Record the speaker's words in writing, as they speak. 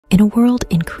In a world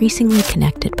increasingly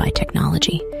connected by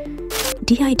technology,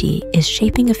 DID is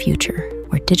shaping a future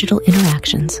where digital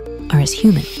interactions are as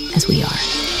human as we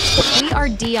are. We are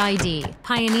DID,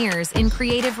 pioneers in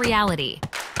creative reality.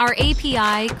 Our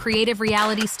API, Creative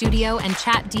Reality Studio, and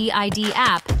Chat DID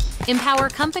app empower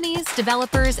companies,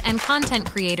 developers, and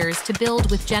content creators to build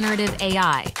with generative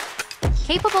AI.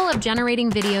 Capable of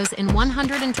generating videos in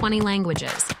 120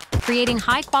 languages, creating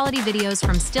high-quality videos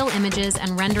from still images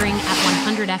and rendering at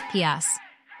 100 FPS.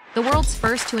 The world's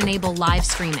first to enable live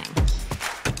streaming.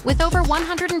 With over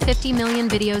 150 million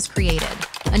videos created,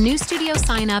 a new studio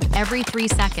sign-up every 3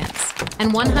 seconds,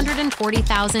 and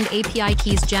 140,000 API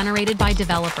keys generated by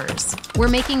developers, we're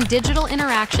making digital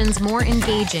interactions more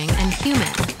engaging and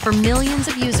human for millions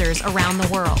of users around the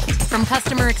world. From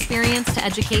customer experience to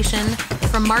education,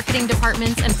 from marketing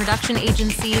departments and production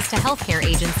agencies to healthcare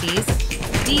agencies,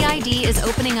 DID is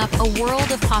opening up a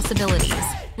world of possibilities.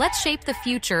 Let's shape the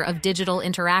future of digital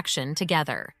interaction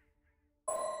together.